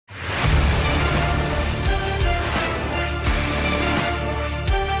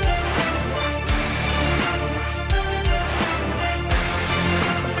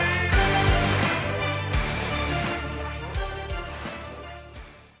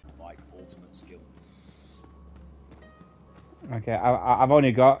ultimate skill. Okay, I've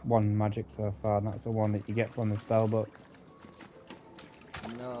only got one magic so far, and that's the one that you get from the spell book.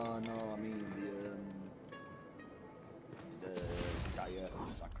 No, I mean the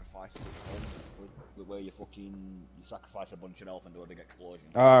sacrifice where you sacrifice a bunch of elf and do a big explosion.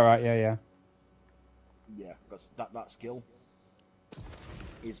 All right, yeah. Yeah, because that skill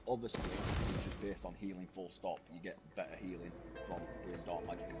is other skill, which is based on healing full stop. You get better healing from doing dark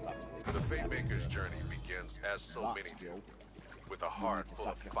magic attacks. The Fatemaker's journey begins as so many do, with a heart full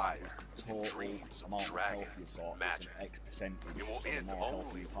of fire and dreams of dragons and magic. It will end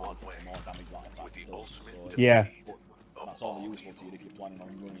only one way, with the ultimate defeat. That's all useful to you if you're planning on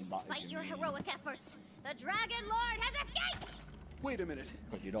running that. Despite your heroic efforts, the Dragon Lord has escaped! Wait a minute.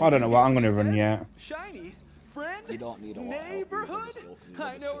 I don't know what I'm gonna run yet. Shiny? Friend? You don't need a neighborhood?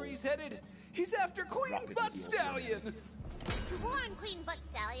 I know where he's headed. He's after Queen Butt Stallion! To warn Queen Butt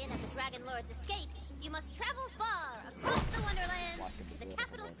Stallion of the Dragon Lord's escape, you must travel far across the Wonderlands to the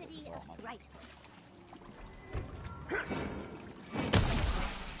capital city of Bright.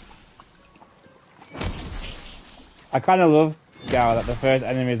 I kind of love, Gal, that the first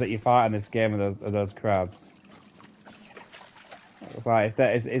enemies that you fight in this game are those crabs. It's like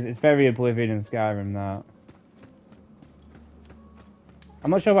it's very Oblivion in Skyrim. That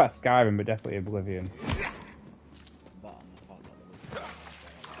I'm not sure about Skyrim, but definitely Oblivion.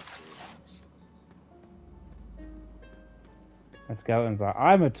 A skeleton's like,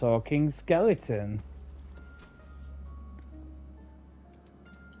 I'm a talking skeleton.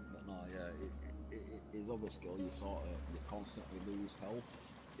 But no, yeah, it is other skill. You constantly lose health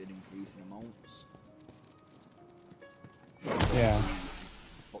in increasing amounts. Yeah.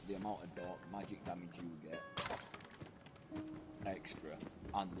 But the amount of dark magic damage you get extra,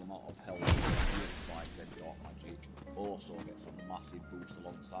 and the amount of health you by said dark magic also gets a massive boost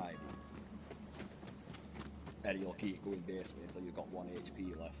alongside it. And you'll keep going basically until you've got 1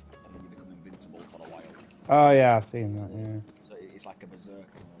 HP left, and then you become invincible for a while. Oh yeah, I've seen that. Yeah. So it's like a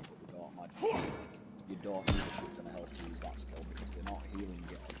berserker mode, but with dark magic. You don't need a shit ton of health to use that skill because the amount of healing you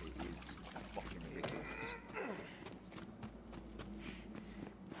get of it is fucking ridiculous.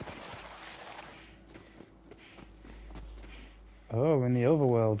 Oh, we're in the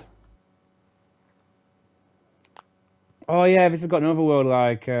Overworld. Oh yeah, this has got an Overworld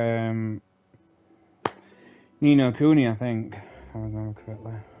like Ni no Kuni, I think. If I remember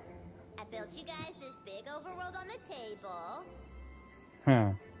correctly. I built you guys this big overworld on the table.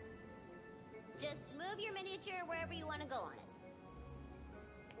 Huh. Just move your miniature wherever you want to go on it.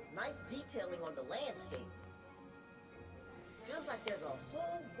 Nice detailing on the landscape. Feels like there's a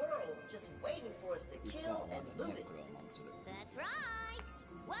whole world just waiting for us to kill and loot it. That's right.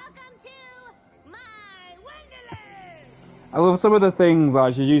 Welcome to my Wonderland. I love some of the things,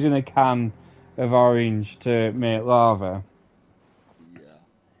 like she's using a can of orange to make lava. Yeah.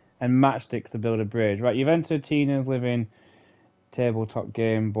 And matchsticks to build a bridge. Right, you've entered Tina's living tabletop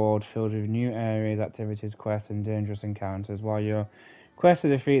game board filled with new areas, activities, quests, and dangerous encounters. While your quest to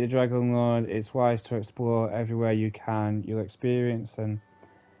defeat the Dragon Lord, it's wise to explore everywhere you can. You'll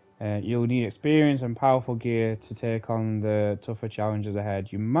need experience and powerful gear to take on the tougher challenges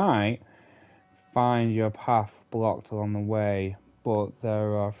ahead. You might find your path blocked along the way, but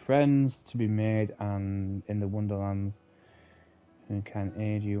there are friends to be made and in the Wonderlands who can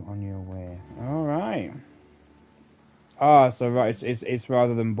aid you on your way. All right. Ah, so right, it's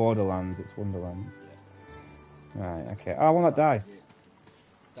rather than Borderlands, it's Wonderlands. Yeah. Right. Okay. Oh, I want that dice.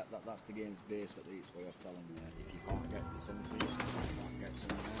 That's the game's basically. It's way of telling you if you can't get to something, you can't get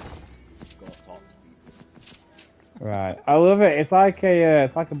somewhere, go talk to people. Right. I love it. It's like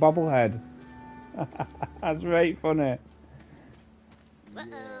a bobblehead. That's very funny.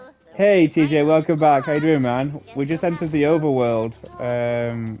 Hey TJ, welcome back. How you doing, man? We just entered the Overworld,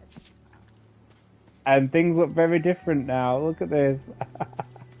 and things look very different now. Look at this.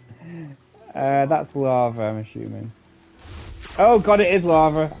 That's lava, I'm assuming. Oh god, it is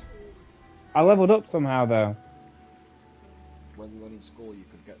lava. I leveled up somehow though. When you were in school, you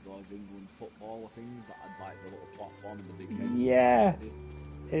could get those England footballer things that had like the little platform and the big heads. Yeah,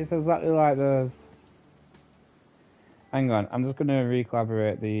 it's exactly like those. Hang on, I'm just going to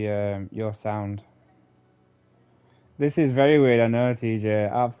recollaborate the your sound. This is very weird, I know, TJ.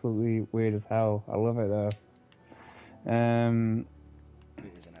 Absolutely weird as hell. I love it though. It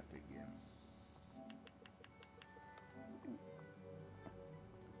is an epic game.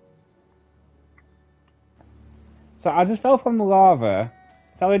 So I just fell from the lava,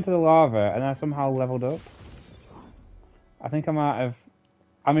 fell into the lava, and I somehow leveled up. I think I might have.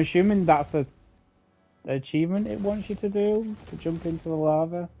 I'm assuming that's a achievement it wants you to do, to jump into the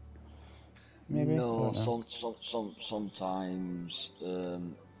lava. maybe? No, sometimes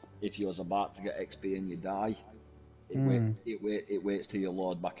if you was about to get XP and you die, it waits till you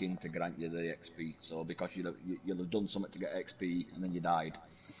load back in to grant you the XP. So because you'll have done something to get XP and then you died.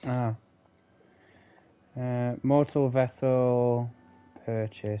 Ah. Mortal vessel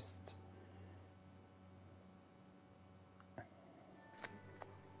purchased.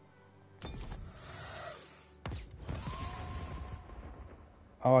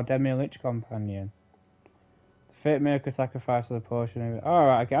 Oh, Demi Lich Companion. Fate Maker sacrifice of the potion.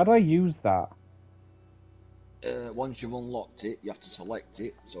 Alright, okay. How do I use that? Once you've unlocked it, you have to select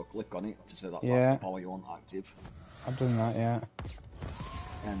it. So click on it to say that's the power you want active. I've done that, yeah.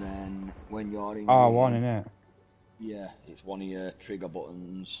 And then when you're in R1, innit? Yeah, it's one of your trigger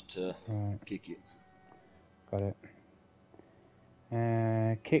buttons to kick it. Got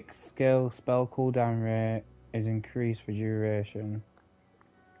it. Kick skill spell cooldown rate is increased for duration.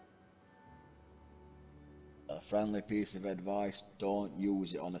 A friendly piece of advice: don't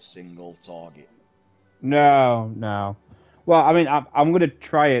use it on a single target. No. Well, I mean, I'm gonna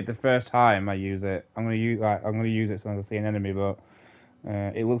try it the first time I use it. I'm gonna use it as soon as I see an enemy, but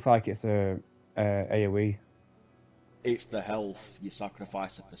it looks like it's a AOE. It's the health. You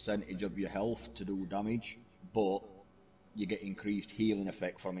sacrifice a percentage of your health to do damage, but you get increased healing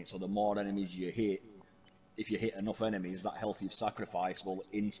effect from it. So the more enemies you hit, if you hit enough enemies, that health you've sacrificed will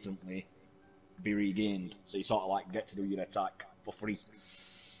instantly be regained. So you sort of like get to do your attack for free.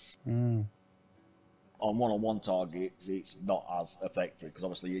 On one-on-one targets, it's not as effective because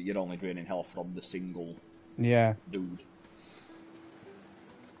obviously you're only draining health from the single dude.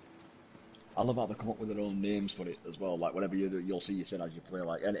 I love how they come up with their own names for it as well. Like whatever you do, you'll see you said as you play.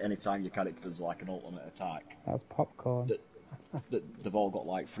 Like any time your character does like an ultimate attack, that's popcorn. They've all got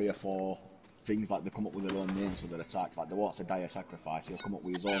like 3 or 4 things. Like they come up with their own names for their attacks. Like they want to dire sacrifice, he'll come up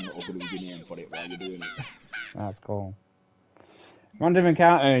with his own little groovy name for it while you're doing it. That's cool. Random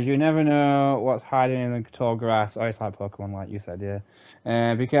encounters. You never know what's hiding in the tall grass. Oh, it's like Pokemon, like you said,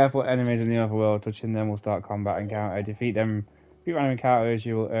 yeah. Be careful. Enemies in the overworld. Touching them will start combat encounter. Defeat random encounters.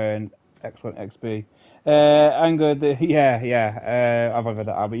 You will earn excellent XP. And good. I've heard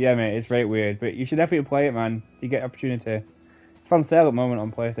that. But yeah, mate, it's very weird. But you should definitely play it, man. You get opportunity. It's on sale at the moment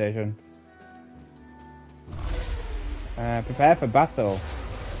on PlayStation. Prepare for battle.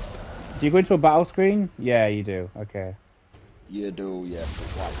 Do you go into a battle screen? Yeah, you do. Okay. You do, yes.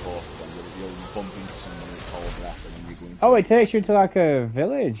 It's like both of them. You'll bump into somebody with tall grass and then you go into... Oh, it takes you to like a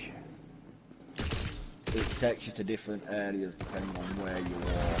village. It takes you to different areas depending on where you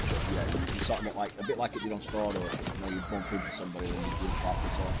are. But yeah, you sort of get like a bit like it did on Star Wars. You know, you bump into somebody and you have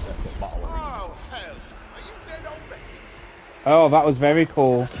this sort of separate battle arena. Oh, hell! Are you dead already? Oh, that was very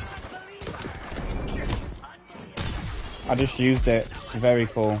cool. I just used it. Very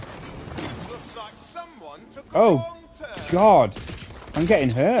cool. Looks like someone took a Oh, wrong turn. God. I'm getting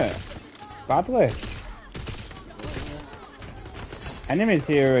hurt. Badly. Enemies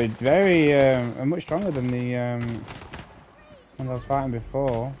here are very, are much stronger than the, ones I was fighting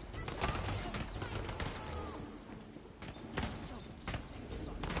before.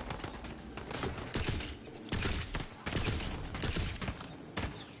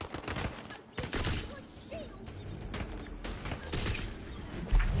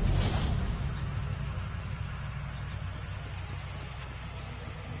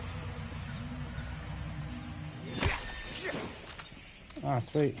 Ah,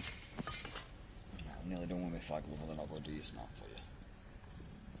 sweet. I'm nearly done with my flag level, then I'll go do your snap for you.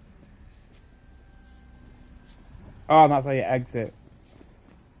 Oh, that's how you exit.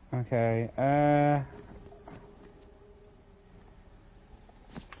 Okay,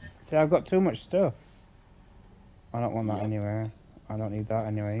 see, I've got too much stuff. I don't want that anywhere. I don't need that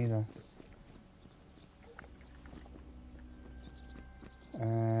anyway either.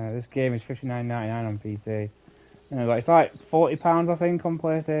 This game is $59.99 on PC. It's like £40 I think on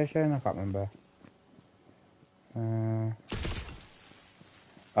PlayStation. I can't remember.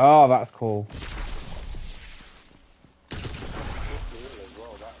 Oh, that's cool.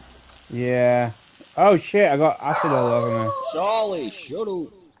 Yeah. Oh shit! I got acid all over me. Charlie, shut up.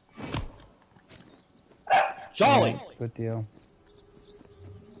 Charlie. Yeah, good deal.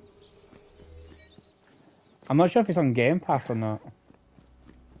 I'm not sure if it's on Game Pass or not.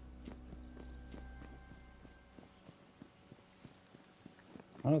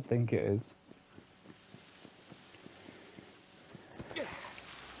 I don't think it is.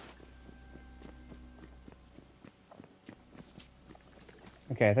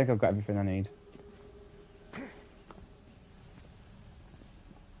 Okay, I think I've got everything I need.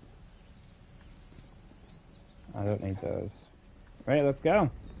 I don't need those. Right, let's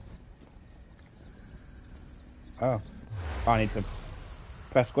go. Oh. I need to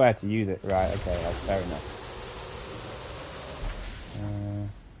press square to use it. Right, okay, that's fair enough.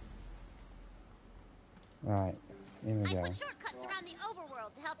 Right, here we I go. put shortcuts around the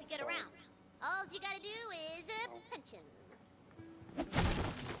overworld to help you get around. All you gotta do is punch in.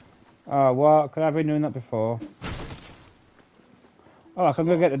 Oh, what? Could I have been doing that before? Oh, I can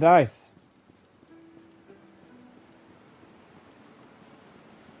go get the dice.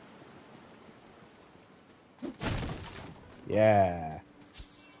 Yeah.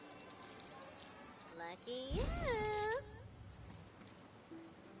 Lucky you.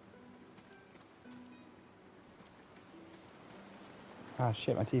 Ah,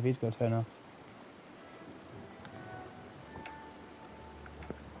 shit, my TV's gonna turn off.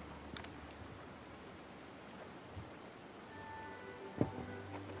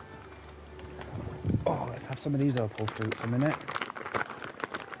 Oh, let's have some of these opal fruits a minute.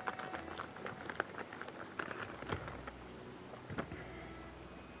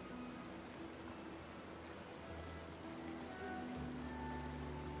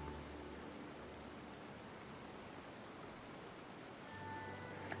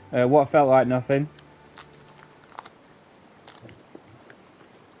 What felt like nothing?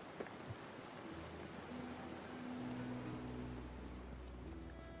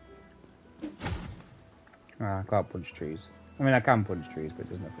 Ah, I can't punch trees. I mean, I can punch trees, but it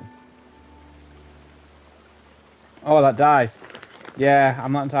does nothing. Oh, that dice. Yeah,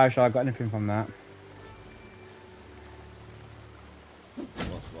 I'm not entirely sure I got anything from that.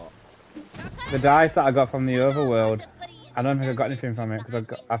 What's that? The dice that I got from the Overworld, I don't think I got anything from it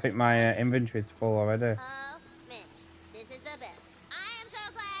because I think my inventory's full already. Oh, man, this is the best. I am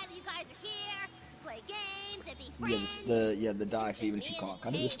so glad that you guys are here to play games and be friends. Yeah, the dice, even if you can't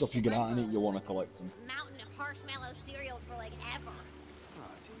kind of the stuff you get out in it, you want to collect them. Mountain of marshmallow cereal for like ever.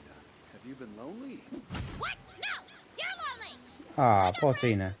 Ah, Tina, have you been lonely? What? No, you're lonely. Ah, poor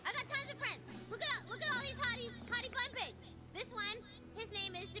Tina. I got tons of friends. Look at all these hottie bun babes. This one, his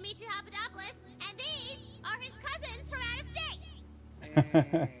name is Dimitri Papadopoulos, and these are his cousins from out of state.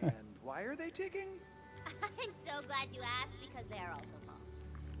 And why are they ticking? I'm so glad you asked because they are also moms.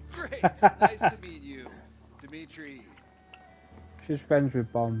 Great, nice to meet you, Dimitri. She's friends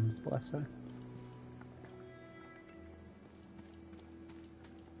with bombs, bless her.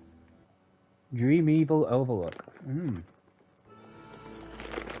 Dream Evil Overlook.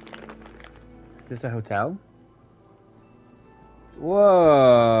 Is this a hotel?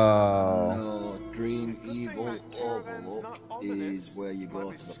 Whoa! No, Dream Evil Overlook is where you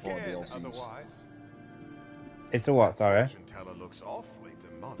go to the 4 DLCs. It's a what, sorry?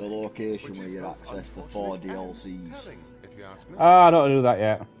 The location where you access the 4 DLCs. Oh, I don't do that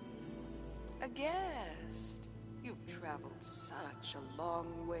yet. A guest. You've traveled such a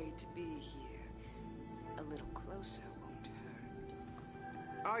long way to be here. A little closer won't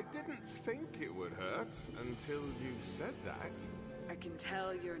hurt. I didn't think it would hurt until you said that. I can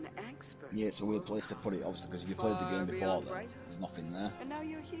tell you're an expert. Yeah, it's a weird place to put it, obviously, because if you played the game before, there's nothing there. And now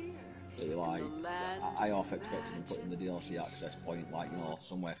you're here. So you're like, I half expected them putting the DLC access point, like, you know,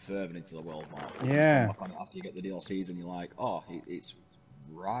 somewhere further into the world map. Yeah. Back on it after you get the DLCs, and you're like, oh, it's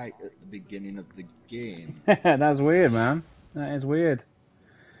right at the beginning of the game. That's weird, man. That is weird.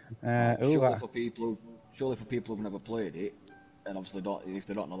 Surely for people who've never played it, and obviously if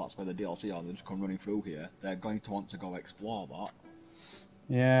they don't know that's where the DLC are, they just come running through here. They're going to want to go explore that.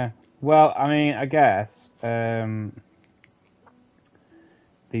 Yeah. Well, I mean, I guess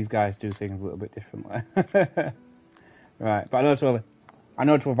these guys do things a little bit differently. Right, but I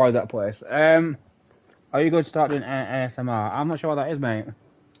know to avoid that place. Are you going to start doing ASMR? I'm not sure what that is, mate.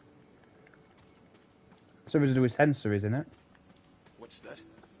 Something to do with sensor, isn't it? What's that?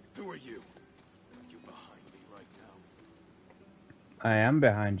 Who are you? You're behind me right now. I am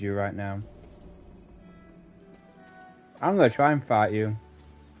behind you right now. I'm going to try and fight you.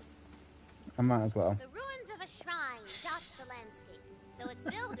 I might as well. The ruins of a shrine dot the landscape, though its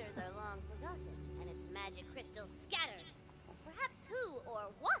builders are long forgotten and its magic crystals scattered. Perhaps who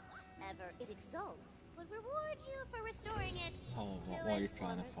or whatever it exalts would reward you for restoring it. Oh, why are you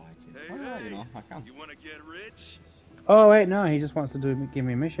trying to fight it? Hey, Oh, you know, I can. You want to get rich? Oh, wait, no, he just wants to give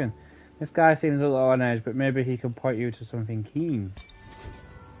me a mission. This guy seems a little on edge, but maybe he can point you to something keen.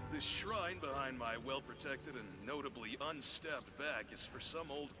 This shrine behind my well-protected and notably unstabbed back is for some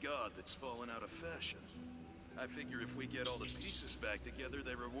old god that's fallen out of fashion. I figure if we get all the pieces back together,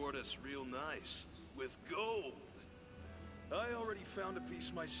 they reward us real nice. With gold! I already found a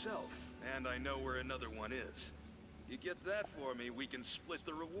piece myself, and I know where another one is. You get that for me, we can split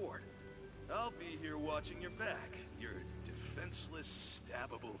the reward. I'll be here watching your back. Your defenseless,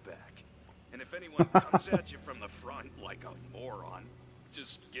 stabbable back. And if anyone comes at you from the front like a moron,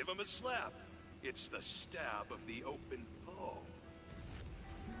 just give him a slap. It's the stab of the open bow.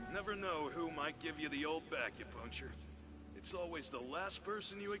 Never know who might give you the old acupuncture. It's always the last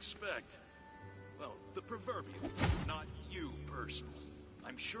person you expect. Well, the proverbial, not you personally.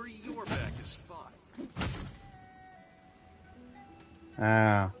 I'm sure your back is fine.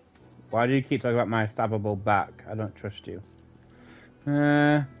 Ah. Why do you keep talking about my stabbable back? I don't trust you.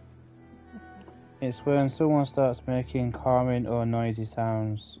 It's when someone starts making calming or noisy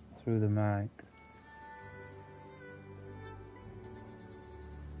sounds through the mic.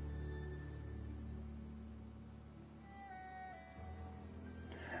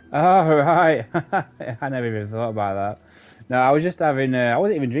 Oh, right. I never even thought about that. No, I was just having, I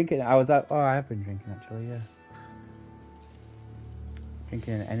wasn't even drinking. I was like, oh, I have been drinking actually, yeah.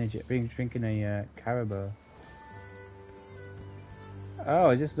 Drinking an energy, drinking a Caribou. Oh,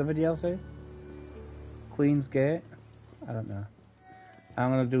 is this another DLC? Queen's Gate? I don't know.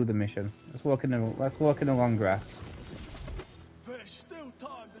 I'm gonna do the mission. Let's walk in the long grass. There's still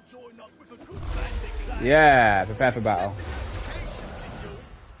time to join up with a good bandit clan. Yeah, prepare for battle.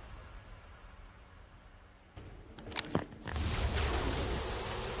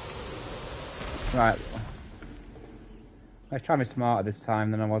 Right. Let's try to be smarter this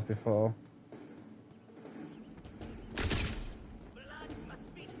time than I was before. Blood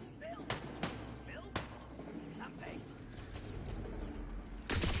must be spilled. Spilled? Something.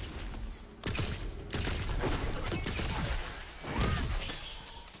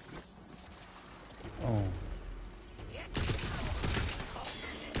 Oh.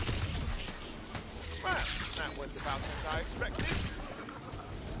 Well, that went about as I expected.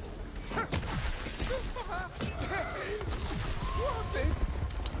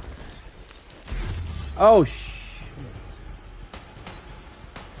 Oh shit.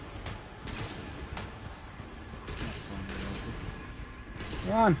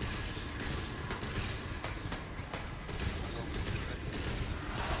 Run.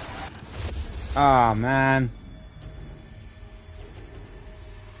 Oh man.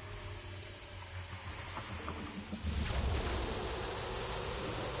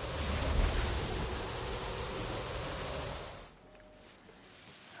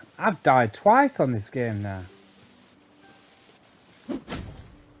 I've died twice on this game now.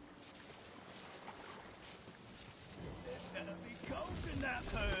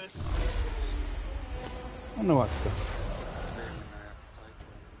 I don't know what's good.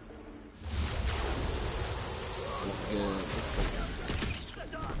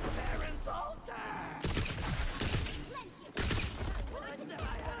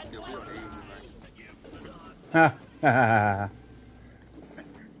 Ha ha ha.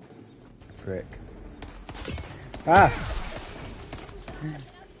 Frick. Ah!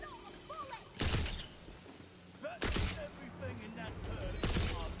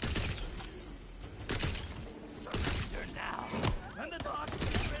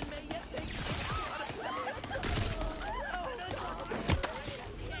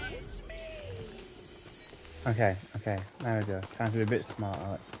 Okay, okay, there we go. Time to be a bit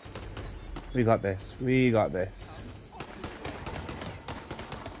smarter. We got this. We got this.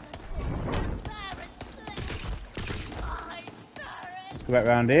 Let's go back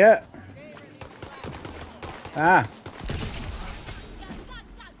round here. Ah!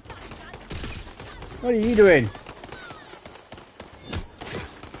 What are you doing?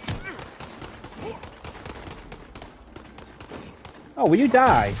 Oh, will you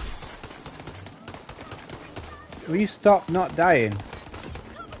die? Will you stop not dying?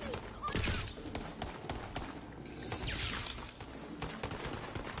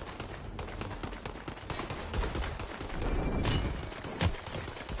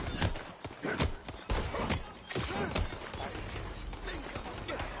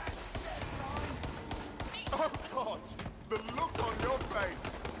 Oh God, the look on your face.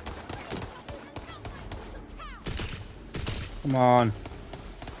 Come on.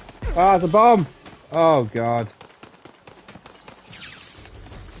 Ah, it's a bomb! Oh God.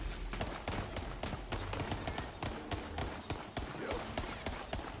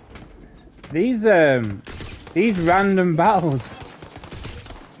 These random battles,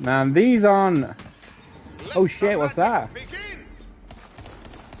 man, these aren't. Oh shit, what's that?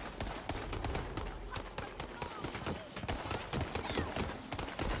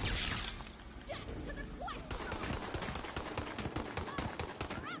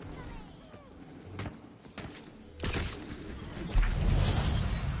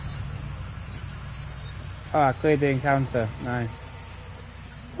 Oh, I cleared the encounter. Nice.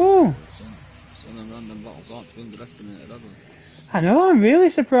 Woo! Some of them random battles aren't to be underestimated, are they? I know, I'm really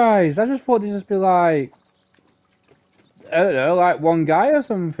surprised. I just thought they'd just be like, I don't know, like one guy or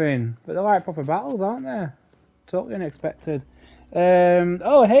something. But they're like proper battles, aren't they? Totally unexpected.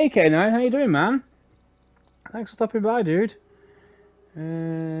 Oh, hey K9, how you doing, man? Thanks for stopping by, dude.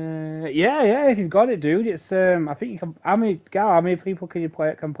 Yeah, if you've got it, dude. It's I think you can. How many people can play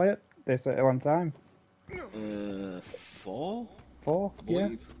it this at one time? 4. 4, I yeah.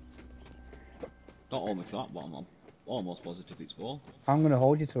 believe. Don't hold me to that, but I'm almost positive it's 4. I'm gonna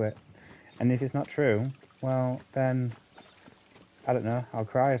hold you to it, and if it's not true, well then, I don't know. I'll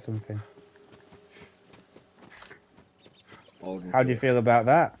cry or something. How do you feel about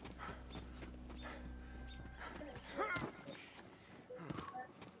that?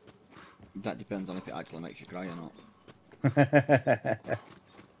 That depends on if it actually makes you cry or not.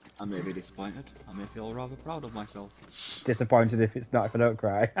 I may be disappointed. I may feel rather proud of myself. Disappointed if it's not, if I don't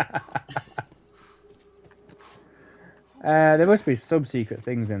cry. There must be some secret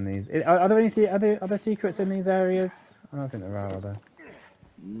things in these. Are there any are there secrets in these areas? I don't think there are there?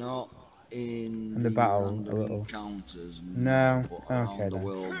 Not in the battle, random a little. encounters, No. but Okay, around the then.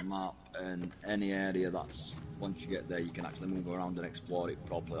 world map and any area that's, once you get there, you can actually move around and explore it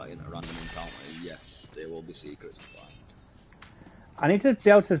properly, like in a random encounter. Yes, there will be secrets to find. I need to be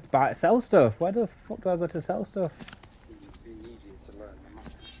able to sell stuff. Where the fuck do I go to sell stuff?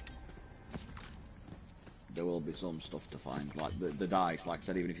 There will be some stuff to find, like the dice. Like I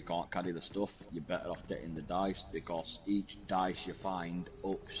said, even if you can't carry the stuff, you're better off getting the dice, because each dice you find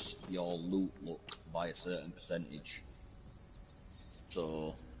ups your loot luck by a certain percentage.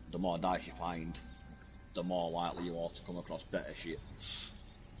 So the more dice you find, the more likely you are to come across better shit.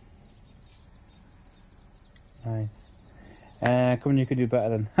 Nice. Come on, you could do better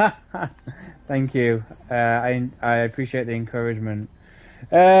than. Thank you. I appreciate the encouragement.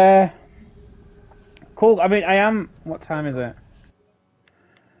 Cool. I mean, I am. What time is it?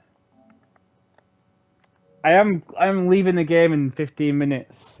 I'm leaving the game in 15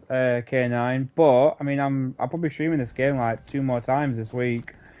 minutes, K9. But I mean, I'll probably be streaming this game like 2 more times this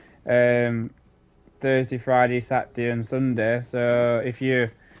week, Thursday, Friday, Saturday, and Sunday. So if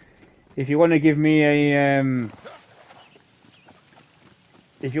you want to give me a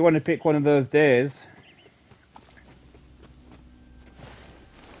if you want to pick one of those days,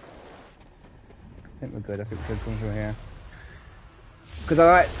 I think we're good. I think we're good. Come from here. Because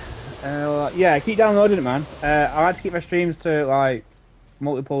I like, yeah, keep downloading it, man. I like to keep my streams to like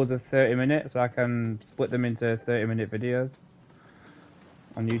multiples of 30 minutes, so I can split them into 30-minute videos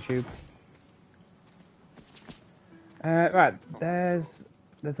on YouTube. Right, there's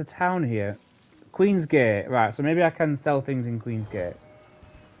a town here, Queensgate. Right, so maybe I can sell things in Queensgate.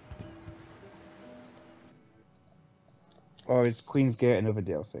 Or is Queensgate another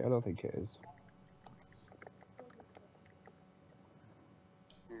DLC? I don't think it is.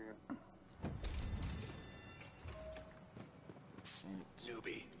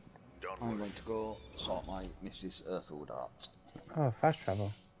 Newbie, don't I'm worry. going to go sort my Mrs. Food out. Oh, fast travel.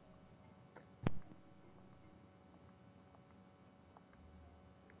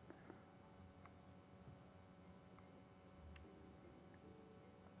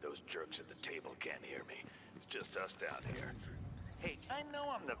 Those jerks at the table can't hear me. It's just us down here. Hey, I know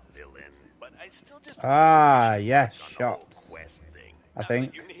I'm the villain, but I still just Yes, shops. quest thing. I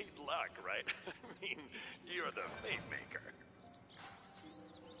think. You need luck, right? I mean, you're the fate maker.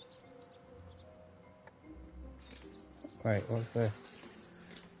 Wait, what's this?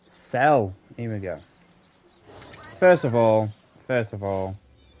 Sell. Here we go. First of all,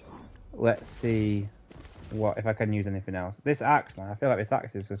 let's see what if I can use anything else. This axe, man. I feel like this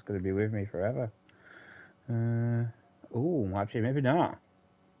axe is just going to be with me forever. Ooh, actually, maybe not.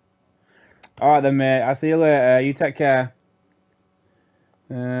 All right then, mate. I'll see you later. You take care.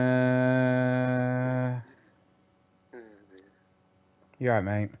 You alright,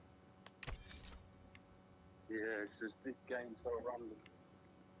 mate? Yeah, it's just this game's so random.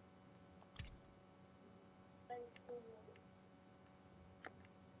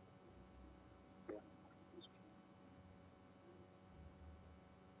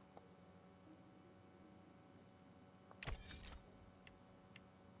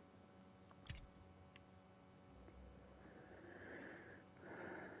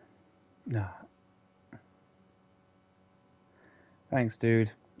 No. Thanks,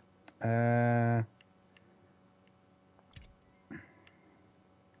 dude. Good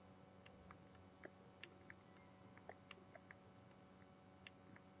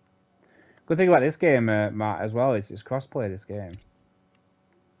thing about this game, Matt, as well, is it's crossplay. This game.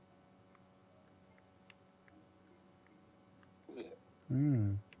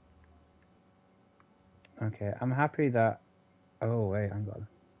 Okay, I'm happy that Oh, wait, hang on.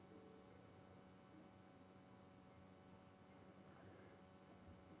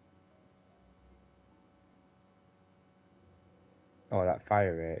 Oh, that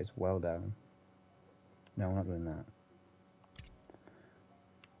fire rate is well down. No, we're not doing that.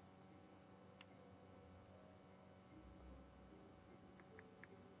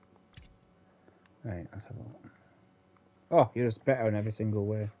 Right, let's have a look. Oh, you're just better in every single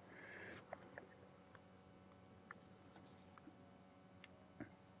way.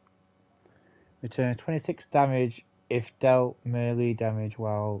 Return 26 damage if dealt melee damage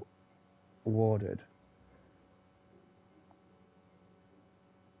while warded.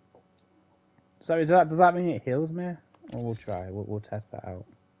 So does that mean it heals me? Or we'll try. We'll test that out.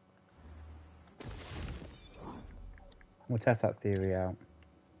 We'll test that theory out.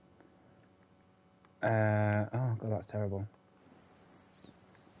 Oh god, that's terrible.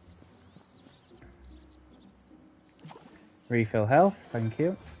 Refill health, thank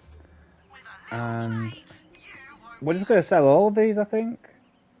you. And we're just going to sell all of these, I think.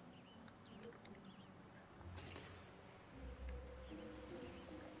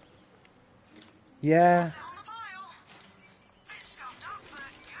 Yeah.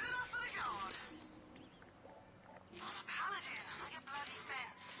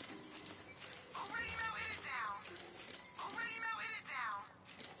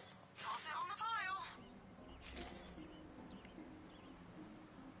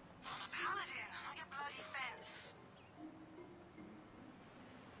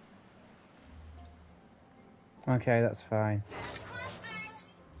 Okay, that's fine.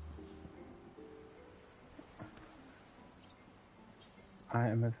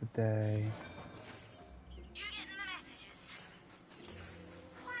 Item of the day. You getting the messages?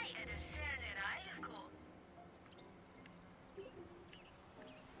 Quite a discerning eye you've got.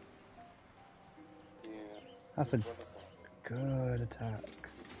 That's a good attack.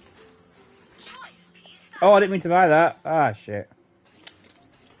 Oh, I didn't mean to buy that. Ah, shit.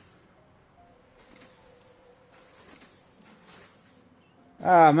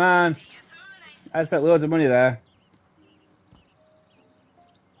 Ah, man. I spent loads of money there.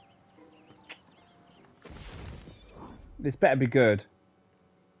 This better be good.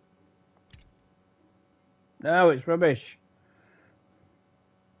 No, it's rubbish.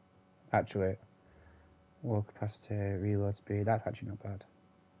 Actually, wall capacity, reload speed, that's actually not bad.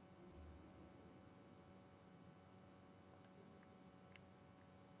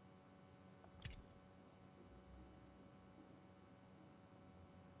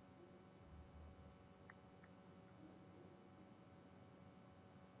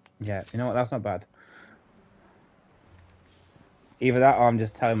 Yeah, you know what, that's not bad. Either that or I'm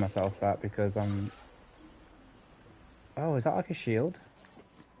just telling myself that because I'm... Oh, is that like a shield?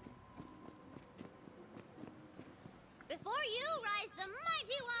 Before you rise the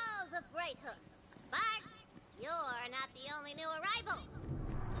mighty walls of Greathoof. But you're not the only new arrival.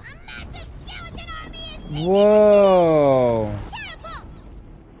 A massive skeleton army is sinking. Whoa! Catapults!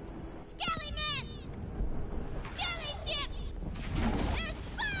 Scallymans! Skelly ships! There's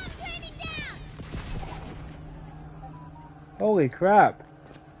bombs raining down! Holy crap!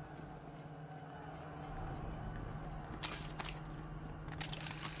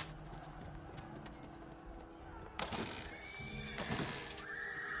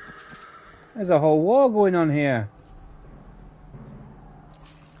 There's a whole war going on here.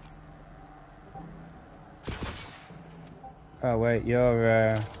 Oh wait,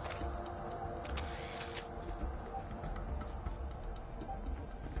 you're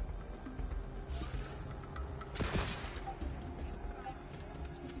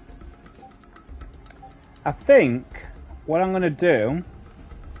I think what I'm gonna do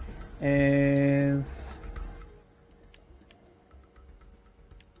is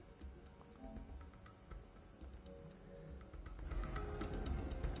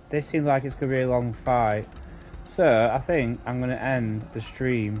this seems like it's gonna be a long fight. So I think I'm gonna end the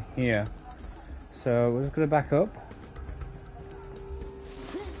stream here. So we're just gonna back up.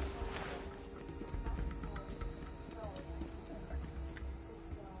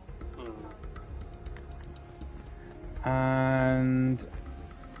 And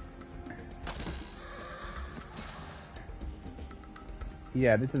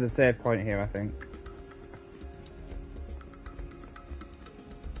yeah, this is a save point here, I think.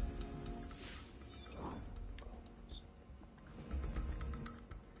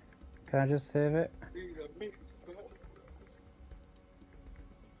 Can I just save it?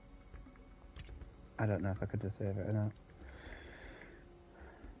 I don't know if I could just save it or not.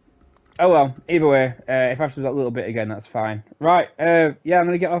 Oh well, either way, if I have to do that little bit again, that's fine. Right, yeah, I'm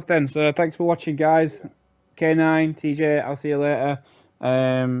going to get off then. So thanks for watching, guys. K9, TJ, I'll see you later.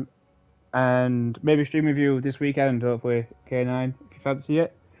 And maybe stream review this weekend, hopefully, K9, if you fancy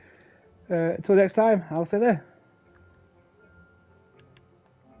it. Until next time, I'll see you there.